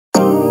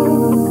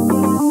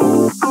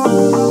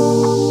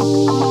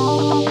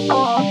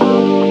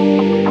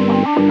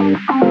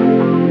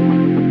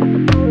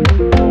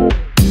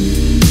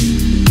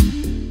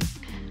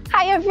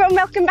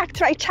welcome back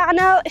to my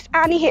channel. It's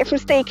Annie here from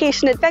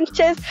Staycation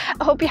Adventures.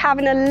 I hope you're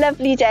having a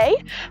lovely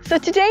day. So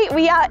today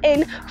we are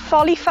in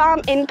Folly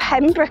Farm in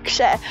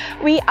Pembrokeshire.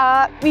 We've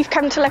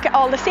come to look at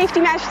all the safety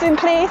measures in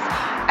place,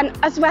 and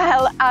as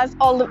well as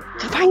all the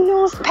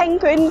rhinos, the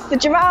penguins, the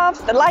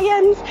giraffes, the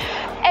lions,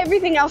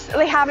 everything else that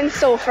they have in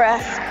store for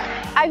us.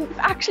 I've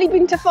actually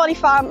been to Folly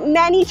Farm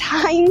many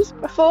times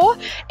before.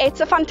 It's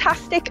a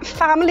fantastic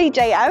family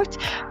day out,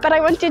 but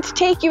I wanted to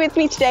take you with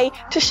me today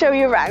to show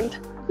you around.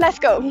 Let's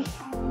go.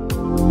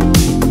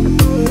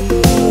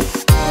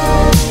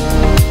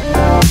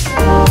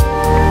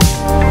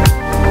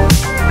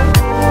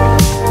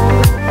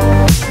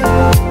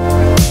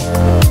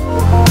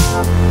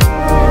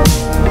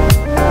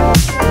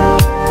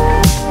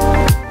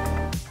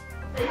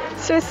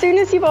 So as soon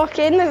as you walk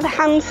in, there's a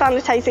hand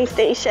sanitising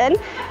station.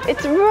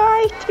 It's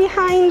right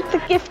behind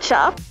the gift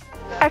shop.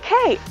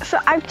 Okay, so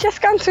I've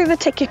just gone through the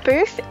ticket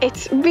booth.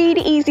 It's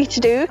really easy to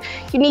do.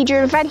 You need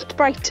your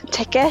Eventbrite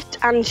ticket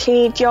and you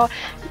need your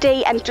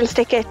day entrance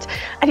ticket.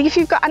 I think if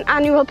you've got an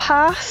annual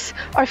pass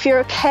or if you're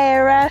a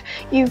carer,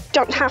 you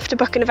don't have to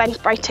book an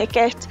Eventbrite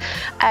ticket.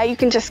 You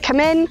can just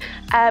come in,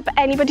 but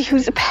anybody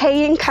who's a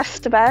paying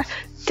customer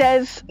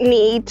does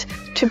need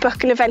to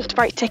book an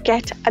Eventbrite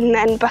ticket and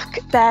then book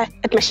their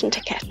admission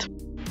ticket.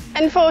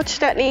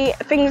 Unfortunately,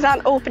 things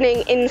aren't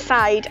opening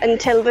inside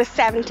until the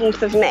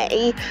 17th of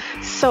May.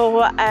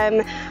 So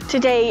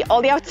today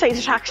all the outside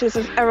attractions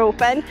are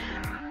open.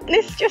 And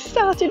it's just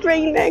started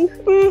raining.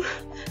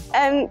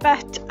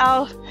 But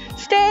I'll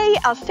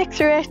stick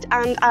through it,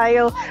 and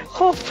I'll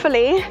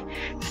hopefully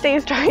stay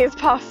as dry as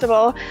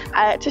possible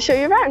to show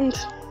you around.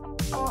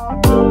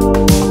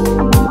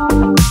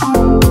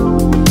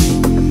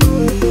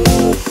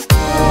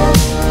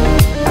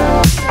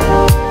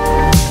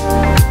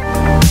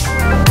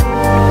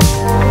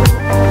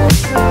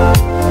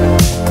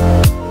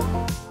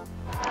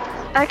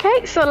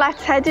 Okay, so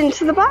let's head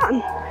into the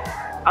barn.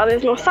 Oh,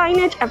 there's more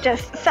signage. I've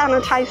just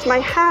sanitised my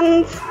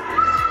hands.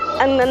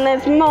 And then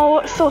there's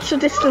more social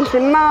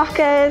distancing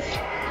markers.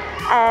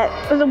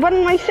 There's a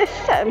one-way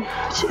system,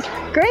 which is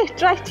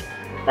great. Right,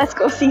 let's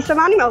go see some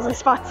animals and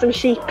spot some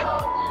sheep.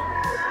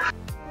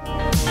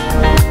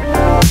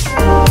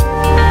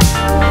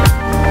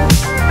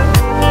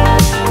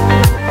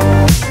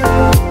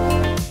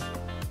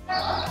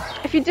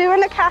 If you do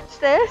want to catch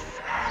this,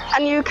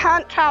 and you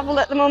can't travel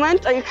at the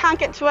moment, or you can't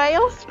get to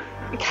Wales,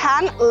 you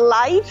can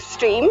live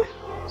stream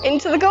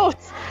into the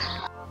goats.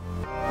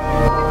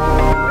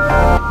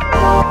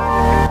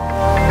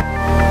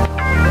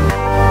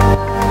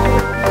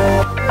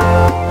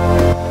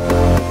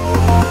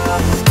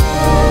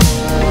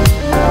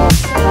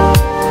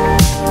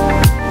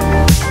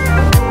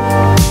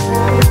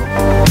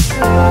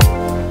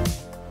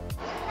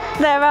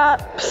 There are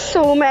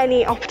so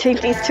many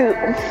opportunities to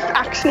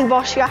actually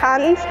wash your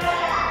hands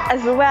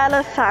as well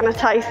as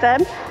sanitise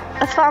them.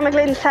 As Farmer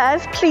Glyn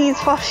says, please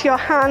wash your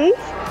hands.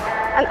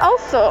 And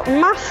also,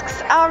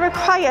 masks are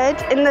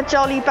required in the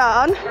Jolly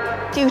Barn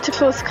due to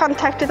close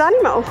contact with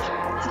animals.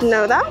 Didn't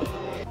know that.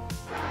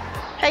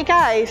 Hey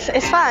guys,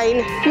 it's fine.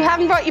 You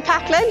haven't brought your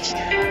packed lunch?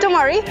 Don't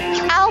worry,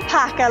 I'll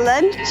pack a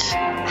lunch.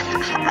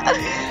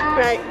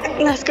 Right,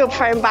 let's go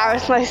before I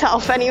embarrass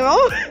myself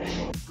anymore.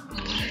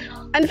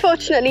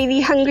 Unfortunately, the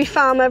Hungry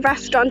Farmer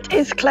restaurant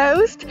is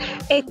closed.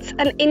 It's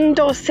an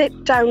indoor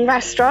sit-down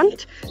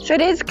restaurant, so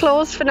it is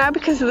closed for now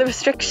because of the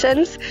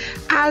restrictions,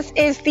 as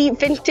is the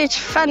Vintage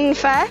Fun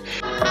Fair.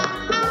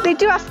 They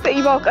do ask that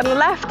you walk on the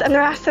left, and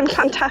there are some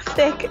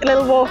fantastic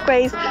little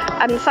walkways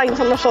and signs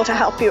on the floor to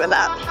help you with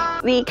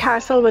that. The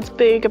Castlewood's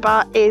Burger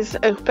Bar is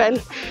open.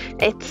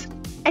 It's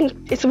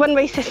a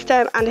one-way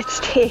system and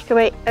it's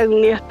takeaway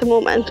only at the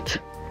moment.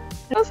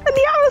 And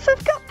the arrows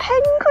have got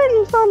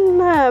penguins on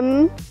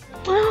them.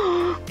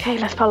 Okay,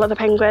 let's follow the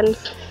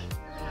penguins.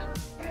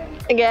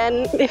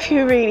 Again, if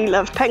you really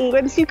love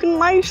penguins, you can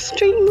live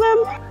stream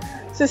them.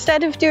 So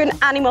instead of doing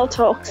animal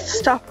talks to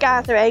stop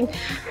gathering,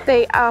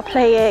 they are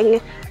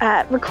playing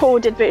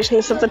recorded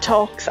versions of the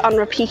talks on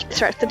repeat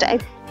throughout the day.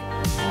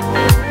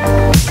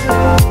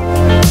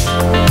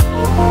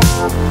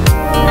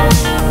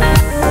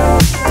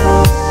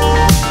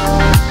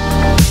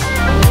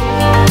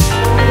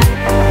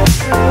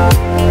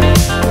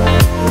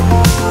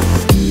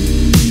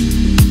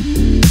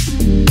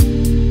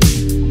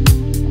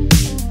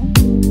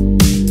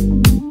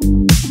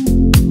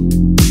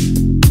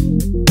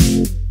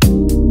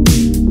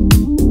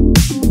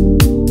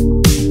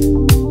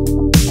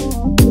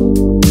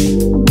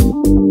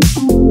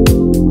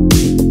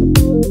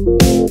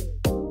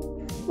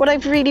 What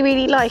I've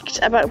really liked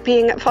about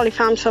being at Folly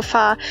Farm so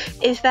far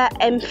is their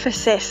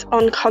emphasis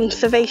on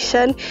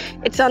conservation.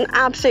 It's on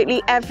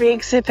absolutely every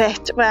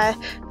exhibit where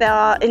there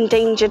are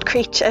endangered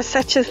creatures,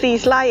 such as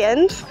these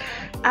lions.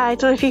 I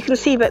don't know if you can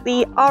see, but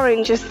the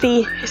orange is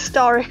the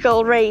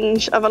historical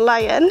range of a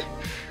lion,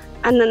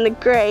 and then the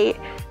grey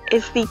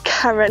is the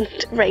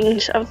current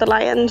range of the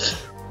lions.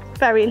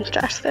 Very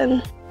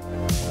interesting.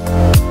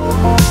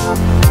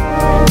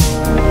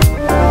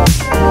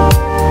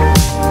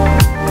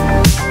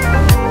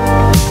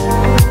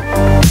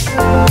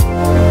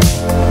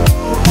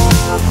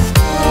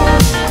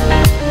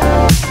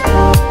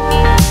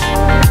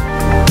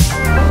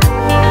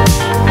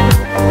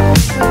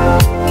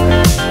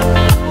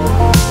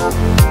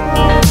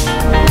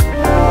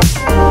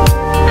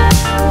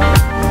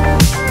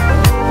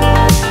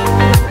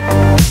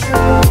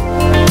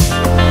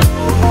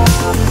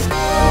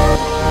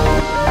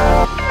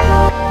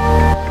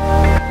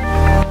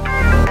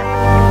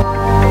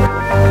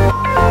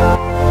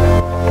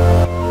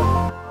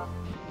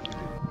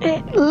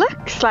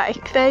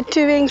 like they're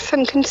doing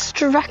some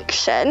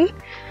construction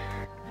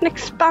and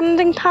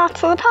expanding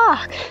parts of the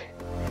park.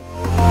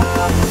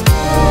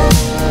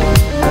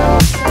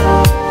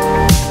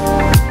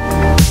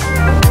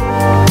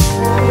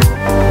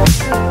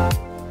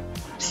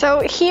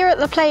 So here at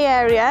the play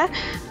area,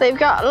 they've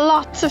got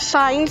lots of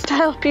signs to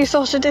help you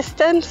social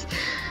distance.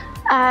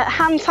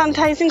 Hand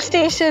sanitising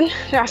station,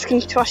 they're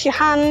asking you to wash your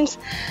hands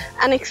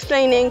and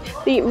explaining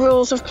the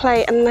rules of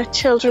play and that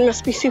children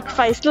must be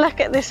supervised.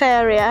 Look at this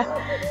area,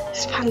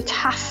 it's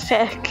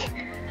fantastic.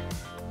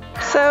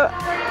 So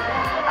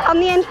on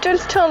the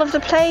entrance to all of the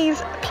play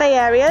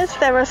areas,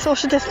 there are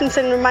social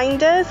distancing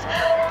reminders,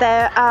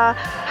 there are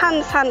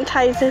hand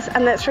sanitisers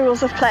and there's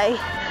rules of play.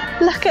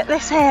 Look at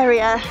this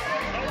area,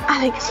 I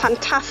think it's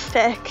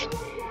fantastic.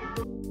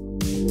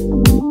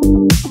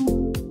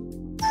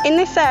 In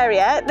this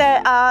area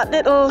there are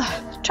little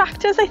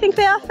tractors, I think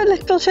they are, for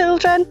little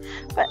children,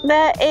 but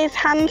there is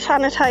hand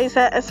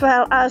sanitizer as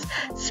well as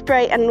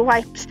spray and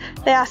wipes.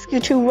 They ask you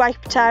to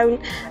wipe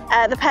down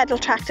the pedal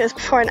tractors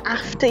before and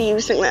after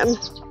using them.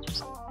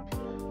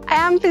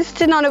 I am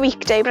visiting on a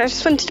weekday, but I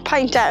just wanted to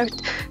point out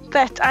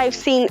that I've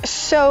seen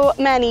so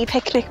many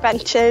picnic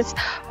benches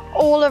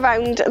all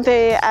around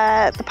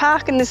the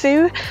park and the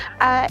zoo.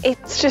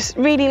 It's just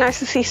really nice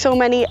to see so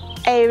many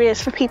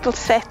areas for people to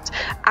sit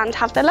and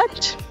have their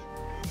lunch.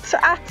 So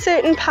at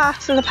certain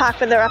parts of the park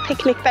where there are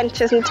picnic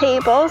benches and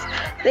tables,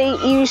 they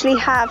usually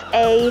have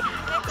a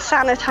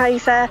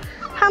sanitizer,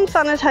 hand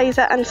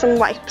sanitizer and some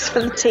wipes for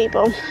the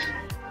table.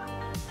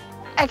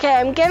 Okay,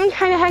 I'm getting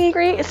kind of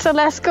hungry, so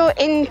let's go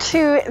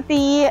into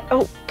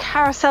the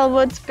Carousel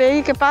Woods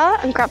Burger Bar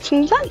and grab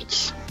some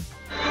lunch.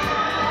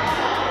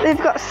 They've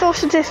got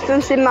social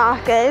distancing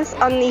markers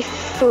on the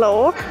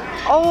floor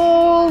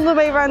all the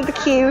way around the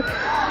queue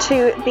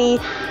to the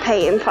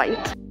pay-in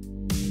point.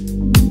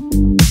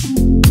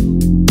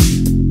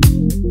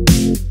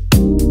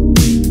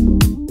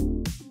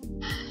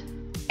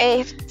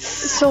 It's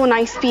so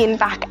nice being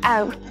back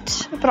out,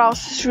 but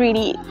also it's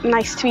really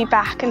nice to be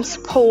back and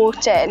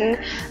supporting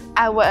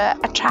our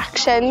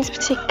attractions,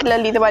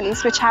 particularly the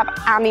ones which have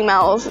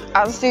animals,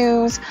 our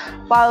zoos,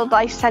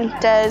 wildlife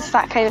centres,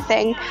 that kind of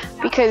thing,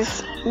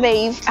 because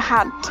they've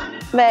had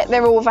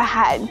their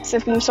overheads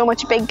have been so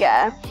much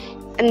bigger,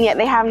 and yet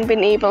they haven't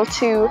been able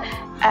to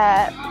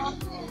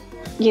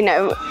you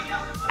know,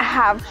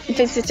 have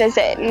visitors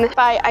in.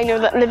 I know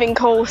that Living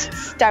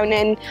Coasts down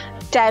in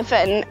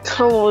Devon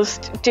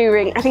closed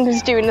during, I think it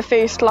was during the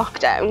first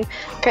lockdown,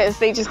 because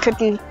they just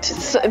couldn't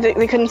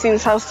see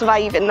themselves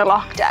surviving the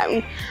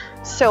lockdown.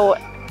 So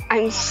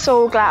I'm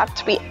so glad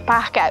to be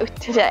back out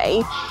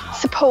today,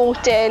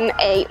 supporting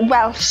a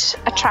Welsh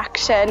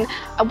attraction,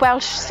 a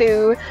Welsh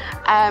zoo,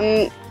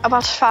 a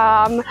Welsh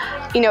farm.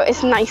 You know,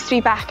 it's nice to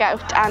be back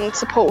out and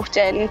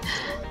supporting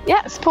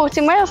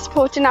Wales,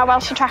 supporting our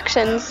Welsh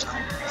attractions.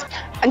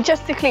 And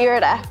just to clear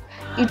it up,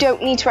 you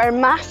don't need to wear a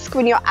mask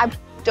when you're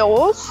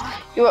outdoors.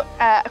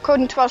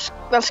 According to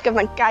Welsh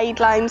Government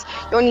guidelines,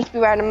 you only need to be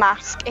wearing a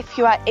mask if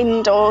you are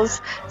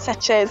indoors,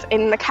 such as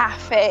in the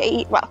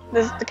cafe. Well,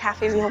 the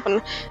cafe isn't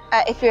open.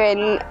 If you're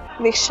in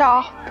the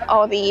shop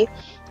or the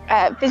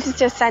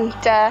visitor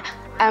centre,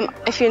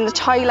 if you're in the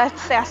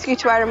toilets, they ask you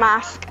to wear a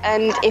mask.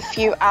 And if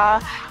you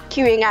are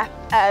queuing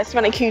up, so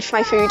when I queued for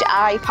my food,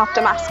 I popped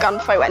a mask on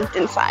before I went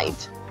inside.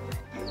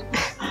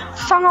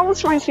 Song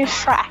always reminds me of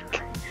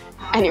Shrek.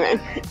 Anyway,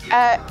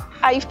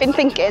 I've been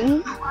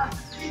thinking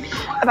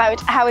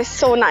about how it's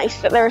so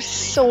nice that there are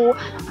so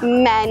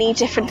many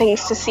different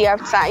things to see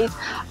outside.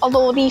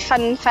 Although the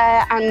fun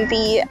fair and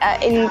the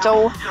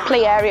indoor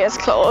play area is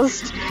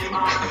closed,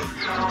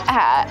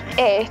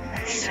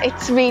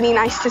 it's really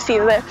nice to see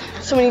that there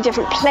are so many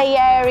different play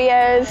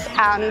areas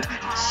and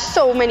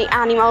so many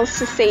animals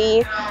to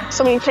see,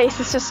 so many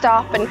places to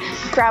stop and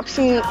grab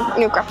some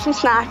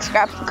snacks,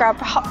 grab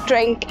a hot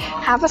drink,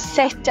 have a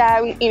sit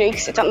down. You know, you can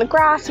sit on the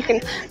grass, you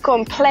can go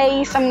and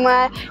play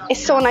somewhere.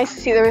 It's so nice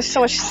to see there is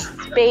so much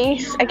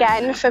space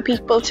again for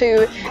people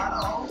to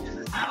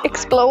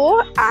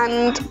explore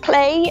and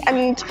play.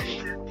 And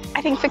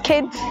I think for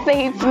kids,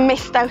 they've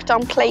missed out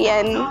on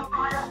playing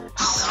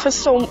for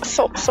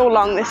so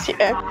long this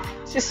year.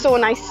 It's just so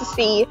nice to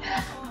see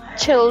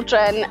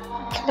children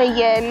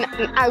playing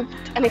and out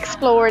and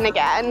exploring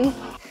again.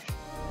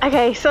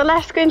 Okay, so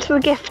let's go into the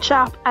gift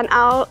shop and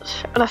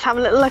let's have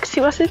a little look, see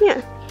what's in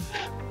here.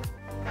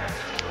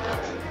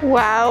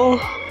 Wow,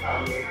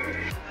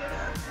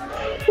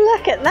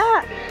 look at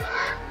that,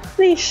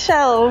 these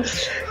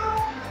shelves.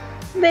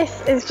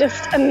 This is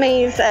just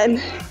amazing.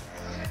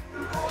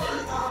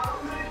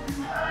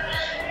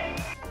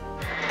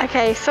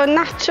 Okay, so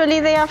naturally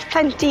they have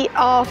plenty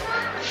of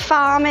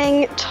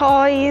farming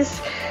toys,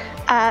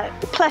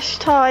 plush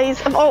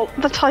toys, of all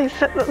the toys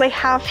that they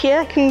have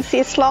here. You can see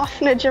a sloth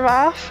and a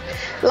giraffe,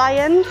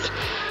 lions.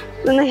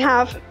 Then they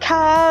have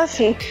cars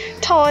and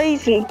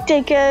toys and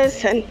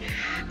diggers and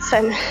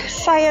some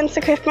science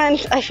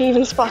equipment. I've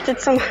even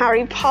spotted some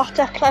Harry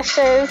Potter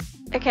plushes.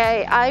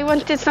 Okay, I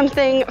wanted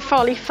something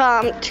Folly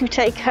Farm to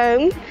take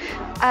home.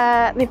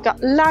 They've got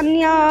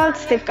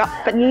lanyards, they've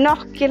got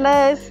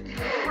binoculars,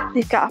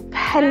 They've got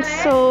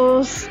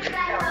pencils,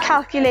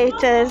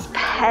 calculators,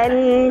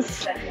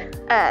 pens,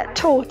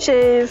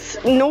 torches,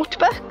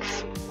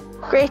 notebooks.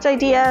 Great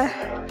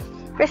idea.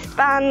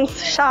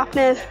 Wristbands,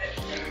 sharpeners,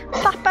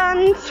 flat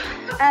bands,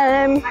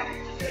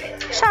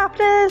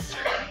 sharpeners.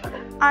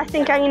 I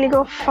think I'm going to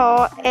go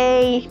for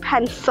a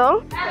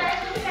pencil.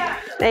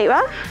 There you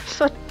are.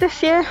 So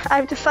this year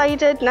I've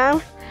decided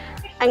now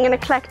I'm going to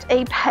collect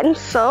a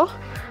pencil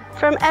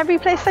from every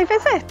place I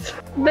visit.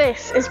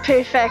 This is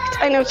perfect.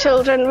 I know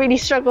children really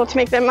struggle to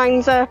make their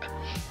minds up.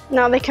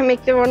 Now they can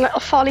make their own little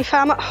Folly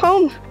Farm at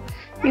home.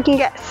 You can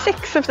get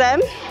 6 of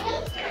them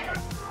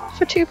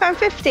for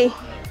 £2.50.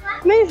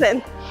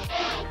 Amazing.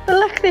 But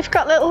look, they've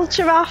got little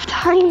giraffe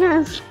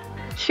timers.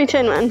 Should we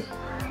turn one?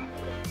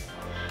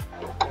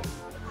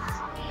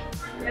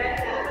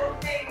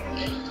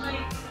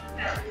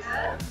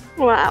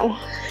 Wow,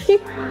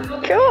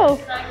 cool.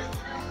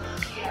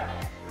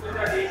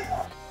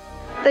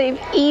 They've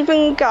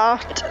even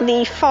got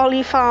the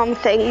Folly Farm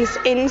things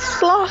in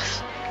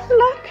sloth.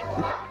 Look,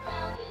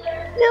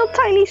 little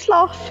tiny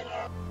sloth.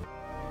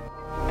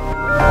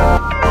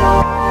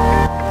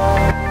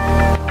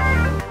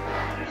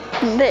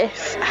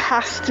 This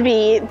has to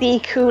be the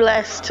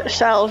coolest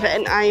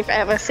shelving I've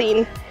ever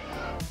seen.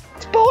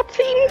 It's boat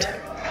themed.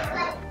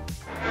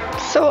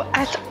 So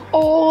at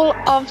all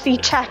of the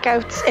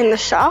checkouts in the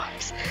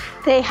shops,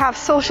 they have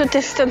social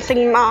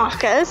distancing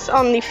markers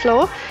on the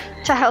floor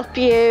to help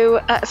you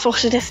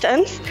social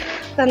distance.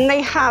 Then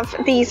they have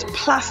these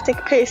plastic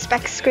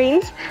perspex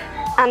screens,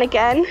 and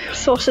again,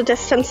 social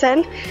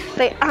distancing.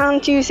 They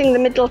aren't using the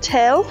middle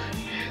till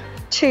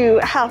to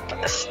help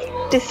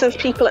distance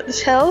people at the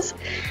tills.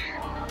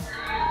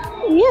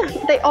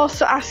 Yeah, they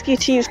also ask you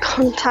to use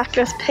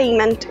contactless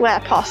payment where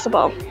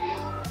possible.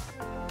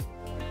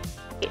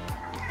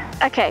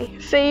 Okay,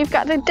 so you've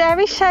got the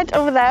dairy shed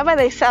over there where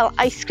they sell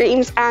ice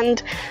creams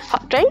and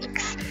hot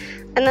drinks.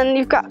 And then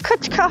you've got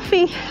Kutch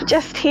Coffee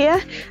just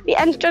here. The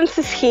entrance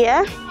is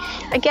here.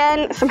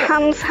 Again, some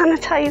hand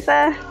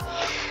sanitizer,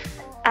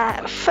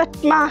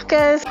 foot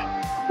markers,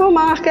 more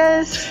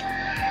markers.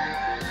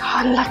 Oh,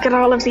 and look at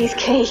all of these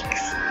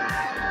cakes.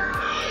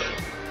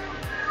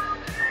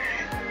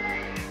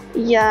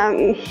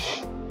 Yum.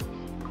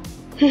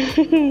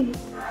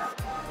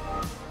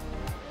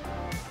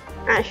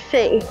 I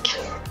think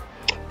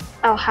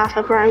I'll have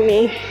a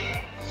brownie.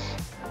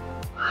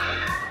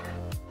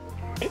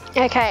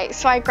 Okay,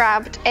 so I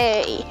grabbed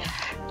a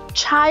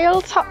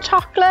child's hot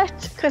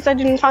chocolate because I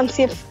didn't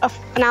fancy an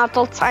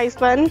adult sized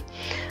one,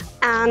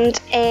 and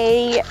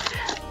a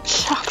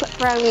chocolate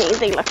brownie.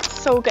 They look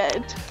so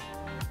good.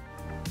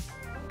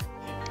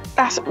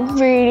 That's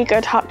really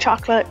good hot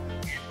chocolate.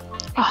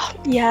 Oh,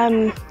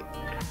 yum.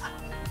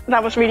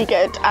 That was really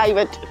good. I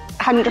would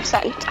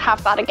 100%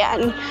 have that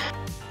again.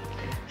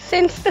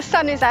 Since the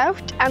sun is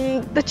out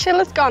and the chill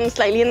has gone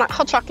slightly, and that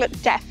hot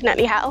chocolate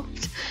definitely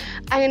helped,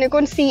 I'm going to go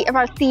and see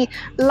about the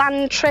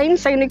land train.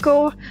 So I'm going to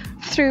go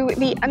through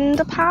the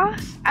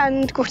underpass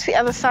and go to the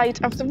other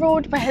side of the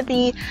road where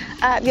the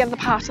other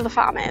part of the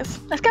farm is.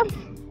 Let's go.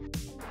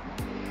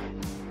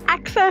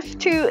 Access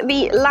to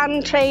the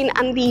land train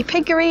and the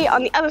piggery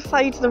on the other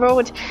side of the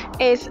road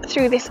is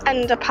through this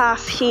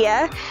underpass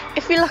here.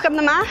 If we look on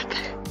the map,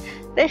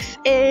 this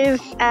is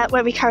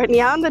where we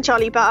currently are, the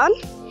Jolly Barn.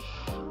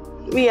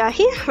 We are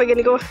here. We're going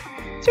to go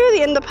through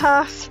the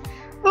underpass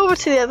over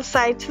to the other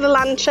side to the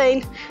land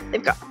train.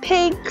 They've got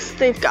pigs,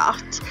 they've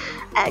got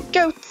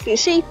goats and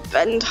sheep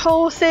and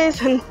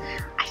horses, and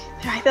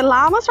the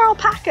llamas are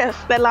alpacas.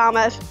 They're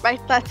llamas.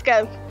 Right, let's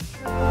go.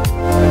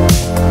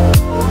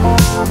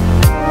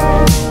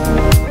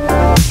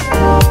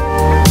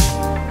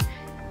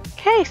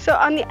 Okay, so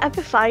on the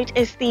other side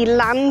is the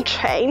land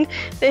train.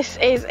 This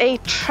is a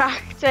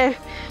tractor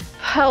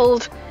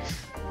pulled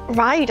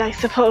ride, I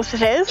suppose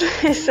it is.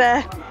 It's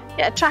a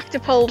tractor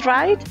pulled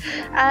ride.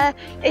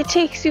 It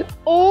takes you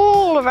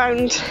all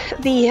around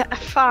the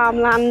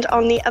farmland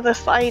on the other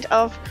side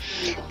of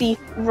the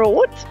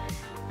road.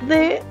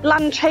 The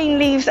land train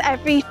leaves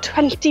every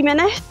 20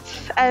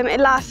 minutes. It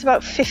lasts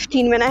about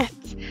 15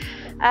 minutes.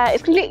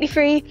 It's completely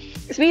free.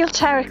 It's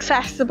wheelchair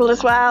accessible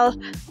as well,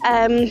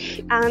 and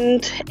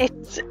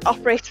it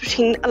operates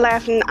between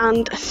 11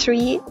 and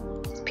 3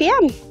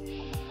 p.m.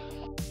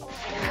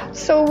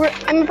 So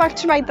I'm about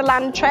to ride the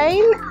land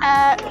train.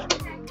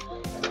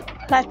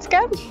 Let's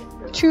go.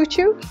 Choo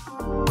choo.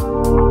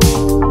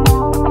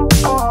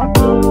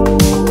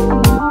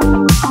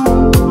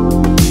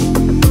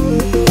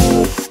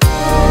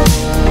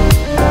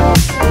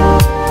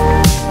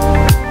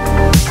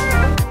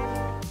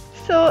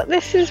 So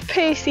this is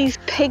Percy's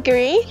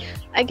piggery.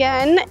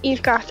 Again,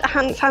 you've got a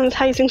hand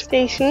sanitising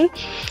station.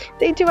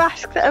 They do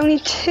ask that only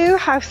 2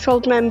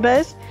 household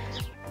members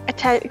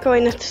go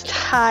in at a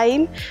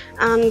time,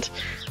 and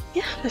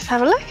yeah, let's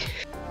have a look.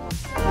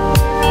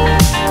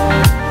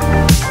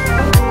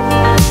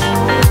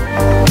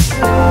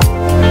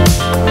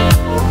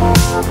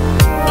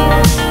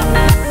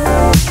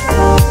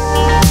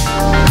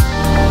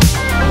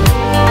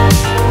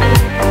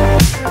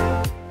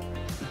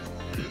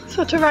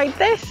 So to ride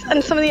this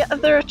and some of the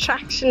other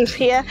attractions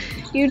here,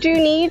 you do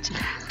need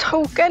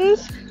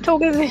tokens.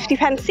 Tokens are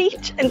 50p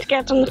each, and to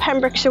get on the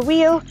Pembrokeshire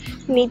wheel,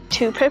 you need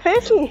 2 per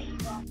person.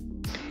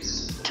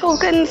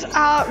 Tokens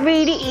are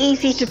really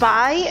easy to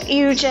buy.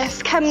 You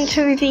just come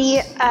to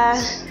the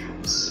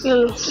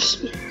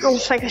just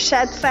almost like a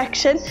shed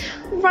section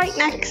right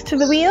next to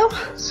the wheel,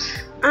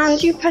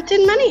 and you put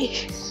in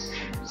money.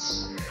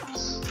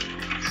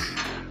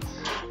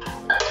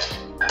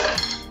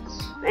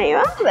 There you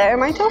are, there are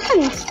my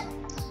tokens.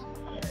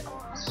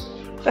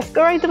 Let's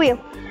go ride the wheel.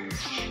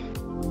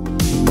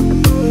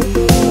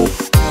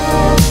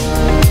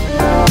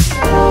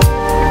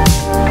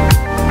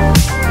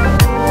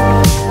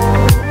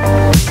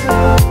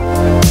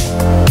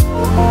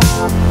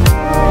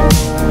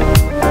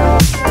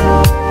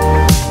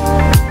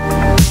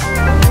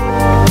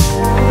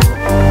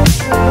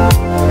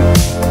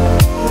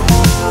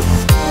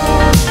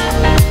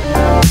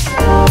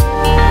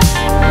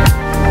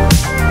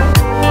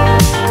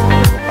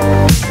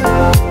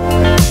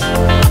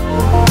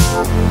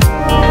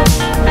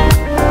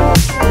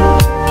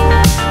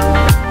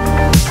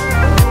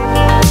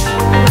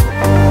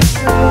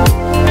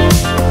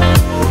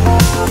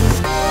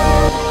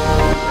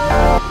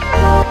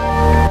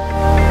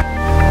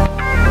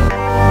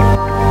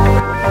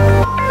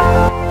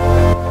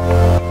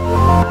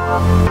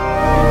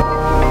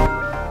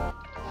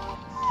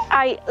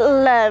 I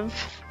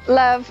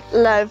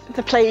love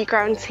the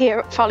playgrounds here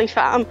at Folly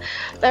Farm.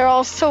 They're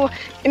all so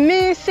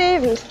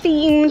immersive and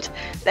themed,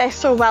 they're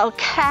so well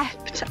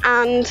kept,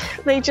 and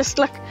they just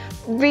look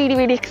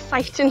really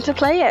exciting to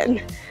play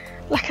in.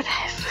 Look at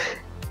this,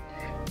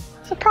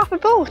 it's a proper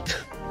boat.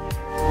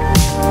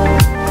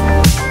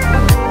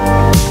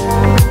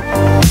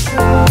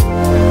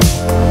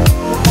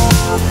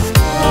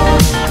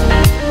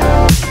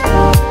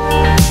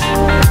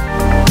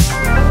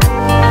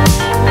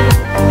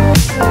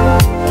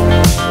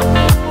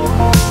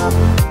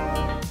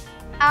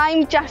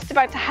 I'm just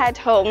about to head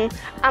home,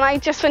 and I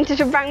just wanted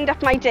to round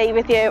up my day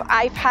with you.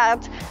 I've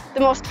had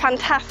the most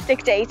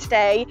fantastic day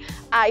today.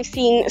 I've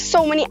seen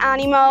so many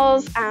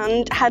animals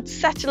and had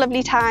such a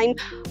lovely time.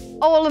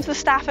 All of the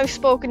staff I've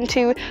spoken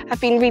to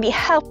have been really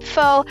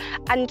helpful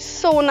and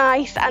so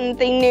nice, and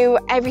they knew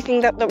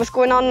everything that was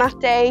going on that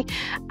day,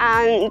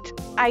 and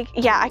I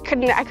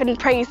couldn't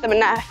praise them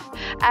enough.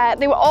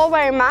 They were all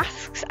wearing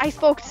masks. I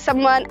spoke to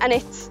someone, and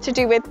it's to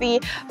do with the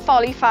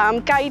Folly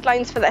Farm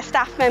guidelines for their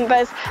staff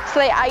members, so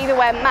they either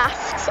wear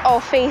masks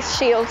or face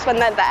shields when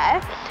they're there.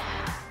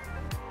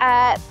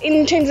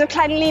 In terms of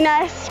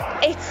cleanliness,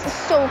 it's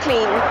so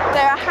clean.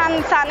 There are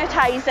hand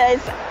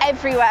sanitizers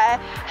everywhere,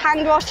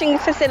 hand washing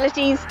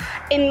facilities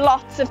in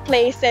lots of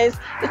places.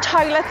 The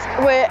toilets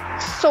were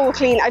so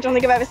clean. I don't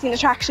think I've ever seen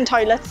attraction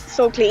toilets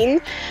so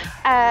clean.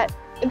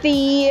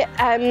 The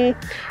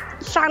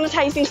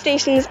sanitising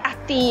stations at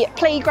the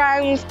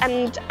playgrounds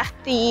and at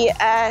the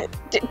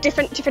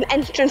different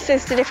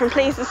entrances to different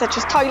places, such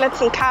as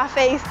toilets and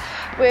cafes,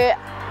 were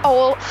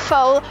all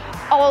full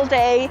all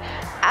day.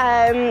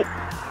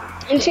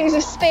 In terms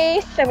of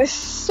space, there was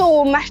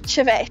so much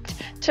of it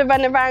to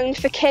run around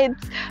for kids,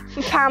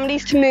 for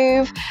families to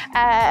move.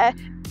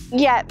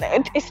 Yeah,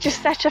 it's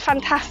just such a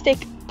fantastic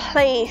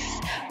place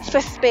for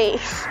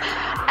space.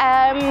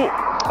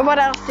 What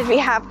else did we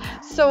have?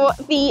 So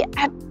the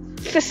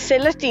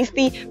facilities,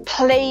 the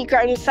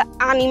playgrounds, the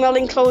animal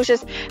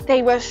enclosures,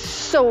 they were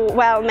so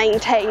well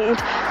maintained.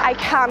 I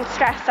can't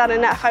stress that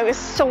enough. I was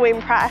so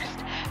impressed.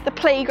 The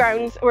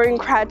playgrounds were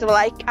incredible.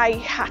 I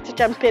had to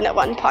jump in at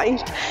one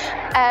point.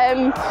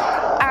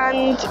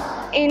 And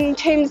in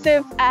terms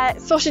of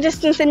social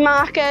distancing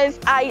markers,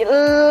 I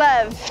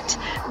loved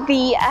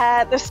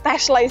the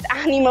specialised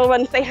animal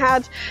ones they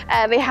had.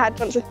 They had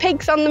ones with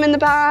pigs on them in the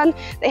barn.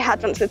 They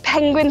had ones with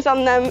penguins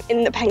on them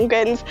in the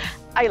penguins.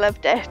 I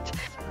loved it.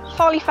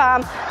 Folly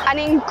Farm, an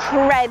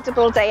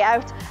incredible day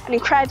out, an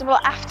incredible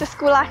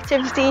after-school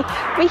activity,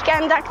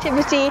 weekend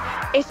activity.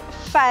 It's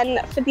fun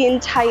for the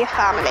entire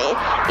family.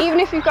 Even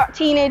if you've got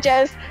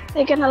teenagers,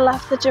 they're going to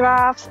love the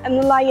giraffes and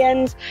the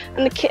lions,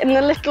 and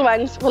the little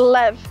ones will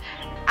love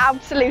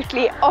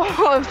absolutely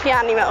all of the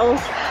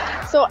animals.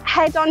 So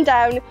head on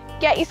down,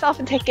 get yourself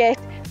a ticket,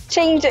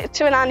 change it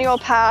to an annual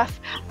pass.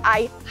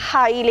 I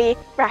highly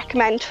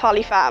recommend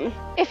Folly Farm.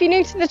 If you're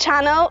new to the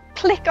channel,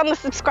 click on the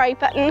subscribe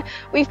button.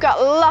 We've got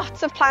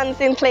lots of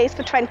plans in place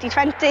for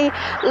 2020,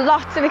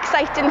 lots of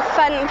exciting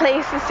fun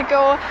places to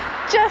go,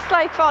 just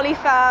like Folly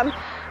Farm.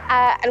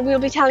 And we'll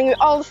be telling you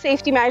all the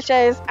safety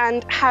measures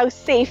and how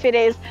safe it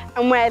is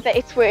and whether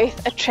it's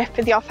worth a trip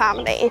with your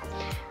family.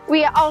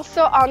 We are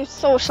also on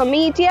social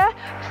media.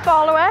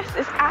 Follow us,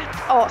 it's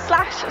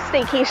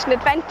 @/staycation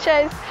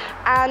adventures,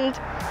 and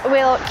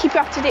we'll keep you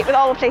up to date with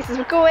all the places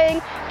we're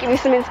going, give you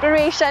some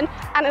inspiration,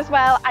 and as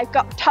well, I've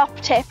got top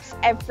tips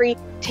every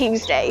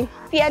Tuesday.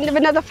 The end of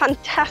another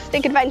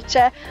fantastic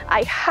adventure.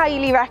 I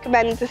highly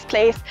recommend this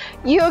place.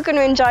 You're going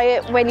to enjoy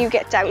it when you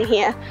get down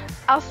here.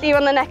 I'll see you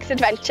on the next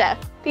adventure.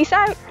 Peace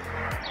out.